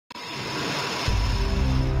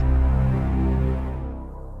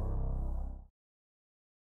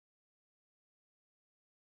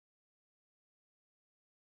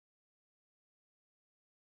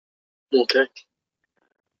Okay.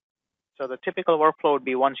 So the typical workflow would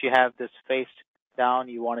be once you have this face down,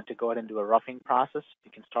 you wanted to go ahead and do a roughing process.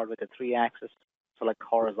 You can start with a 3-axis, select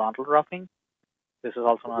horizontal roughing. This is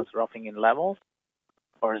also known as roughing in levels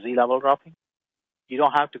or Z-level roughing. You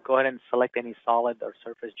don't have to go ahead and select any solid or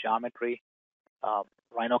surface geometry.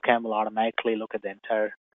 RhinoCAM will automatically look at the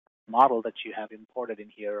entire model that you have imported in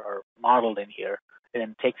here or modeled in here, and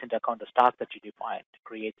then takes into account the stock that you define to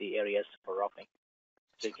create the areas for roughing.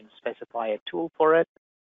 So you can specify a tool for it.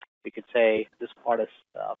 You could say this part is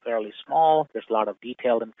fairly small. There's a lot of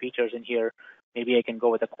detail and features in here. Maybe I can go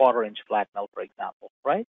with a 1/4-inch flat mill, for example,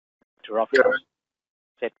 right? To rough it Yeah. out.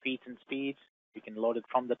 Set feet and speeds. You can load it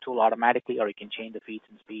from the tool automatically, or you can change the feet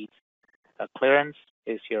and speeds. Clearance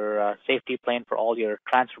is your safety plane for all your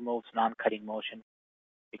transfer moves, non-cutting motion.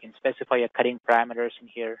 You can specify your cutting parameters in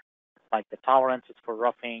here, like the tolerances for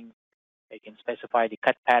roughing. You can specify the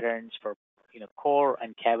cut patterns for core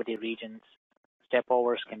and cavity regions. Step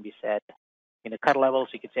overs can be set. In the cut levels,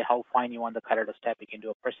 you can say how fine you want the cutter to step. You can do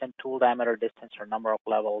a percent tool diameter, distance, or number of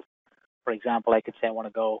levels. For example, I could say I want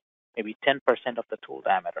to go maybe 10% of the tool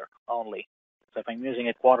diameter only. So if I'm using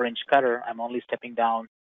a 1/4-inch cutter, I'm only stepping down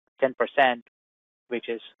 10%, which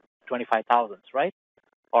is 25 thousandths, right?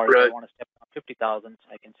 Or if I Right. want to step down 50 thousandths,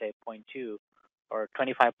 I can say 0.2 or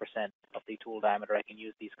 25% of the tool diameter. I can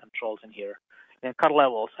use these controls in here. In cut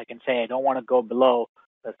levels, I can say I don't want to go below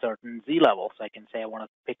a certain Z level. So I can say I want to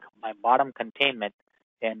pick my bottom containment,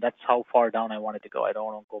 and that's how far down I want it to go. I don't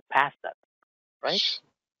want to go past that, right?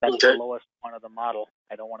 That's the Okay. lowest point of the model.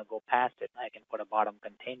 I don't want to go past it. I can put a bottom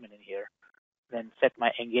containment in here. Then set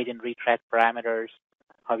my engage and retract parameters,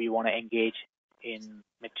 how you want to engage in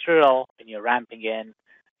material when you're ramping in,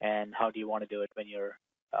 and how do you want to do it when you're,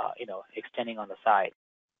 extending on the side.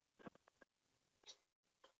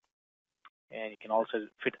 And you can also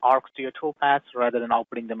fit arcs to your tool paths rather than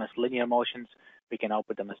outputting them as linear motions. We can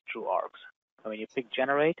output them as true arcs. So when you pick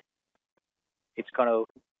generate, it's going to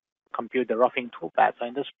compute the roughing tool path. So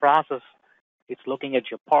in this process, it's looking at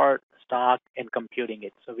your part, stock, and computing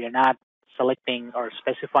it. So we are not selecting or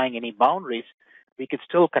specifying any boundaries. We could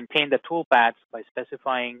still contain the tool paths by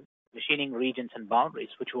specifying machining regions and boundaries,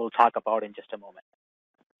 which we'll talk about in just a moment.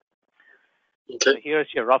 Okay. So here's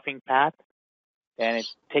your roughing path, and it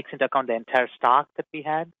takes into account the entire stock that we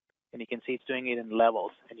had, and you can see it's doing it in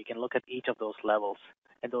levels, and you can look at each of those levels.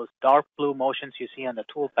 And those dark blue motions you see on the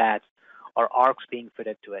tool paths are arcs being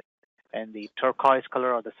fitted to it, and the turquoise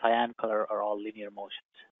color or the cyan color are all linear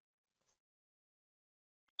motions.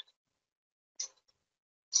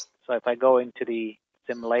 So if I go into the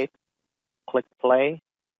simulate, click play,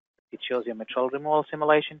 it shows you a material removal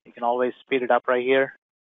simulation. You can always speed it up right here.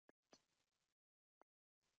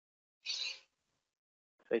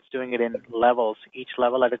 So it's doing it in levels, each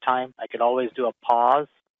level at a time. I could always do a pause,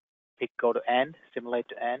 pick go to end, simulate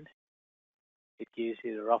to end. It gives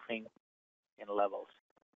you the roughing in levels.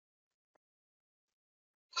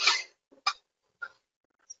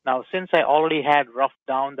 Now, since I already had roughed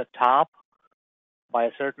down the top by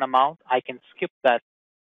a certain amount, I can skip that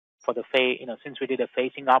for the face. Since we did a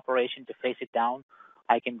facing operation to face it down,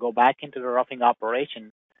 I can go back into the roughing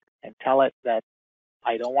operation and tell it that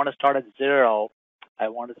I don't want to start at 0. I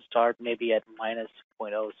want to start maybe at minus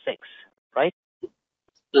 0.06, right?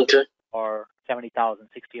 Okay. Or 70,000,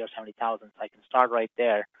 60 or 70,000. I can start right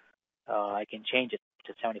there. I can change it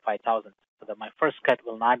to 75,000 so that my first cut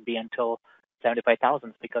will not be until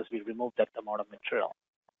 75,000 because we removed that amount of material.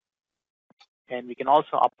 And we can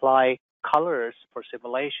also apply colors for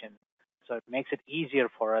simulation. So it makes it easier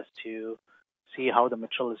for us to see how the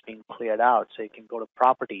material is being cleared out. So you can go to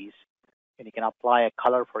properties and you can apply a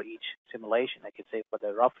color for each simulation. I could say for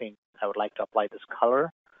the roughing, I would like to apply this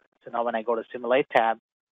color. So now when I go to simulate tab,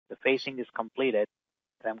 the facing is completed.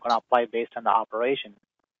 And I'm going to apply based on the operation.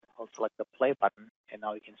 I'll select the play button, and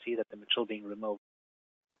now you can see that the material being removed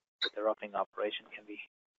with the roughing operation can be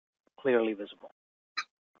clearly visible.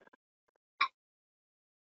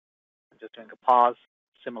 I'm just doing a pause,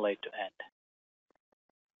 simulate to end.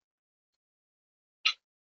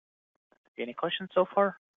 Any questions so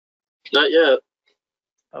far? Not yet.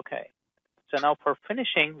 Okay. So now for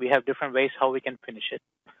finishing, we have different ways how we can finish it.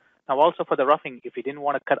 Now also for the roughing, if we didn't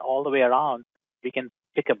want to cut all the way around, we can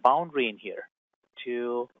pick a boundary in here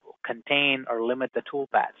to contain or limit the tool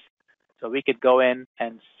paths. So we could go in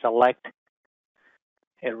and select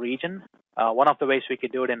a region. One of the ways we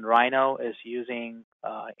could do it in Rhino is using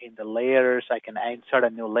in the layers, I can insert a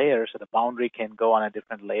new layer so the boundary can go on a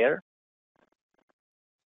different layer.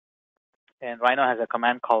 And Rhino has a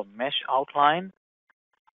command called mesh outline.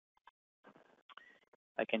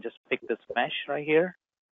 I can just pick this mesh right here.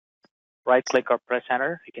 right click or press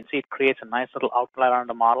enter. You can see it creates a nice little outline on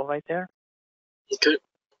the model right there. Okay.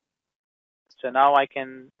 So now I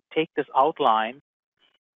can take this outline.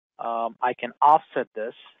 I can offset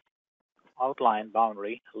this outline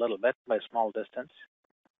boundary a little bit by a small distance.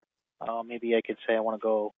 Maybe I could say I want to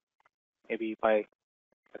go maybe by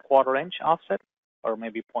a 1/4 inch offset, or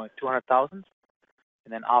maybe 0.200 thousandths,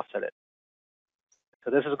 and then offset it.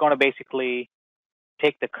 So this is going to basically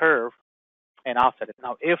take the curve and offset it.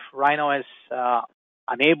 Now, if Rhino is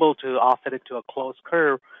unable to offset it to a closed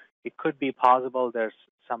curve, it could be possible there's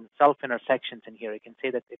some self-intersections in here. You can see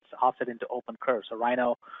that it's offset into open curves. So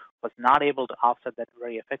Rhino was not able to offset that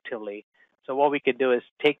very effectively. So what we could do is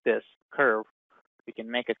take this curve, we can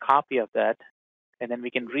make a copy of that, and then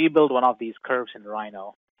we can rebuild one of these curves in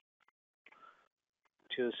Rhino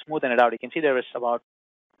to smoothen it out. You can see there is about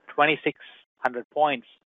 2,600 points.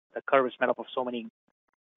 The curve is made up of so many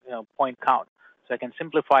point count. So I can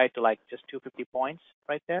simplify it to like just 250 points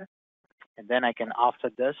right there. And then I can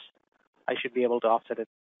offset this. I should be able to offset it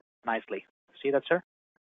nicely. See that, sir?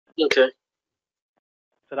 Okay.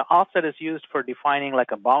 So the offset is used for defining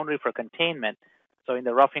like a boundary for containment. So in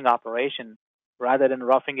the roughing operation, rather than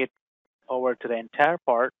roughing it over to the entire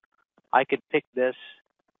part, I could pick this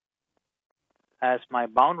as my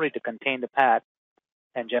boundary to contain the pad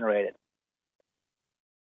and generate it.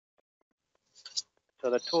 So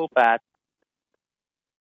the tool pad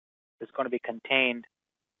is going to be contained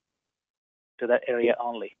to that area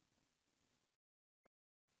only.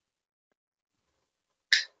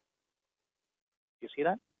 You see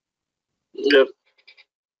that? Yep.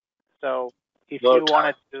 So if you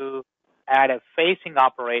wanted to add a facing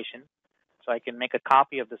operation, so I can make a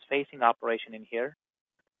copy of this facing operation in here,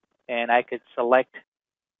 and I could select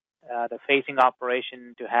the facing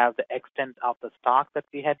operation to have the extent of the stock that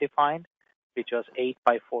we had defined, which was 8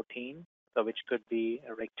 by 14, so which could be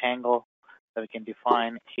a rectangle that we can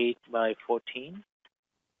define 8 by 14.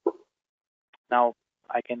 Now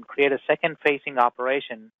I can create a second facing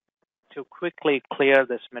operation to quickly clear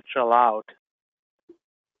this material out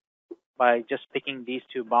by just picking these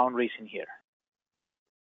two boundaries in here.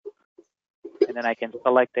 And then I can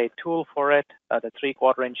select a tool for it, the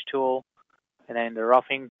 3/4 inch tool, and then in the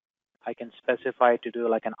roughing, I can specify to do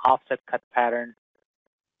like an offset cut pattern.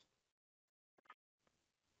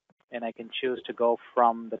 And I can choose to go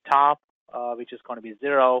from the top, which is going to be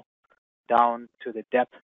 0, down to the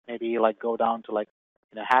depth, maybe like go down to like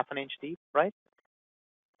 1/2 inch deep, right?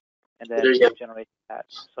 And then generate that.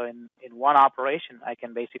 So in one operation, I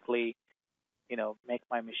can basically, make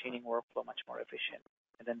my machining workflow much more efficient.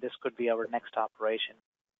 And then this could be our next operation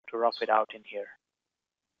to rough it out in here.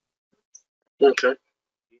 Okay.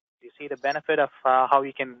 Do you see the benefit of how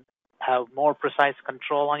you can have more precise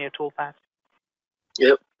control on your tool path?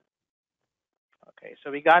 Yep. Okay,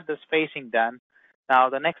 so we got this facing done. Now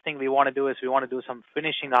the next thing we want to do is we want to do some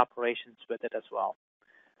finishing operations with it as well.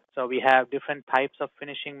 So we have different types of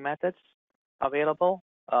finishing methods available.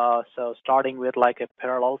 So starting with like a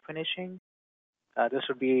parallel finishing. This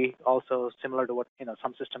would be also similar to what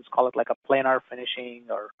some systems call it like a planar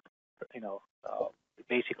finishing, or it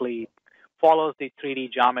basically follows the 3D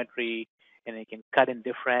geometry, and it can cut in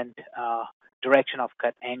different direction of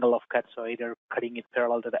cut, angle of cut. So either cutting it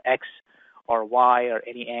parallel to the X or Y, or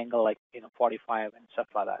any angle like 45 and stuff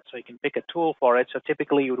like that. So you can pick a tool for it. So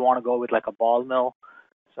typically you would want to go with like a ball mill.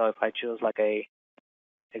 So if I choose like an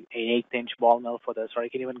 1/8 inch ball mill for this, or you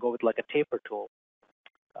can even go with like a taper tool.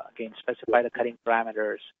 Again, specify the cutting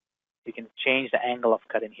parameters. You can change the angle of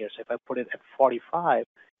cut in here. So if I put it at 45,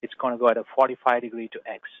 it's going to go at a 45 degree to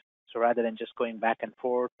X. So rather than just going back and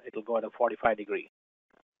forth, it'll go at a 45 degree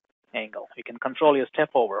angle. You can control your step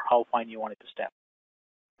over, how fine you want it to step.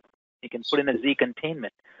 You can put in a Z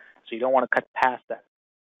containment, so you don't want to cut past that.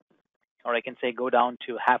 Or I can say go down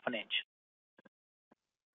to 1/2 inch.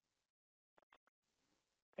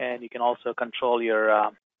 And you can also control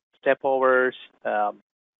your step overs,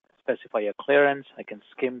 specify your clearance. I can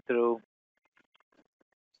skim through,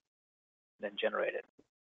 then generate it.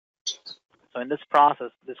 So in this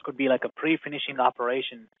process, this could be like a pre-finishing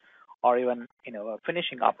operation, or even a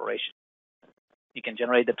finishing operation. You can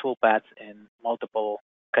generate the tool paths in multiple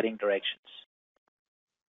cutting directions.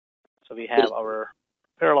 So we have our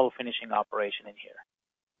parallel finishing operation in here.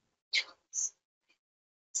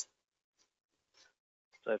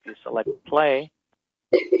 So if you select play,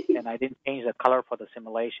 and I didn't change the color for the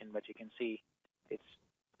simulation, but you can see it's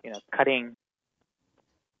cutting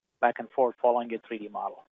back and forth following your 3D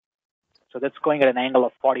model. So that's going at an angle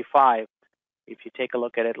of 45. If you take a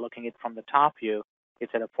look at it, looking at it from the top view,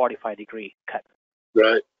 it's at a 45 degree cut.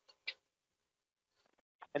 Right.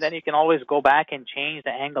 And then you can always go back and change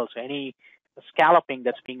the angle. So any scalloping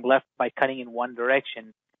that's being left by cutting in one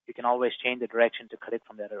direction, you can always change the direction to cut it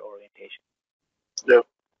from the other orientation. Yep.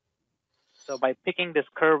 So by picking this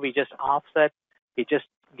curve, we just offset. It just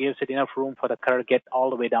gives it enough room for the cutter to get all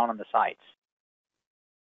the way down on the sides.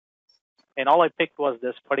 And all I picked was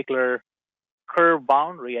this particular curve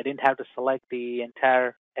boundary. I didn't have to select the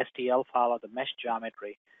entire STL file or the mesh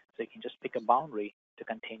geometry. So you can just pick a boundary to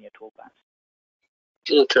contain your toolpath.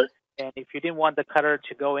 Okay. And if you didn't want the cutter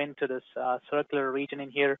to go into this circular region in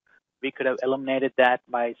here, we could have eliminated that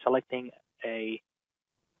by selecting a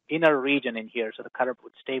inner region in here, so the cutter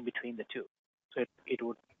would stay between the two. So it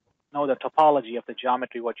would know the topology of the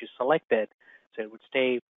geometry, what you selected, so it would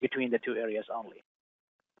stay between the two areas only.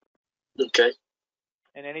 Okay.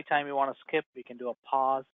 And anytime you want to skip, we can do a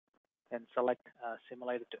pause and select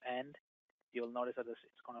simulator to end. You'll notice that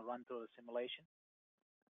it's going to run through the simulation.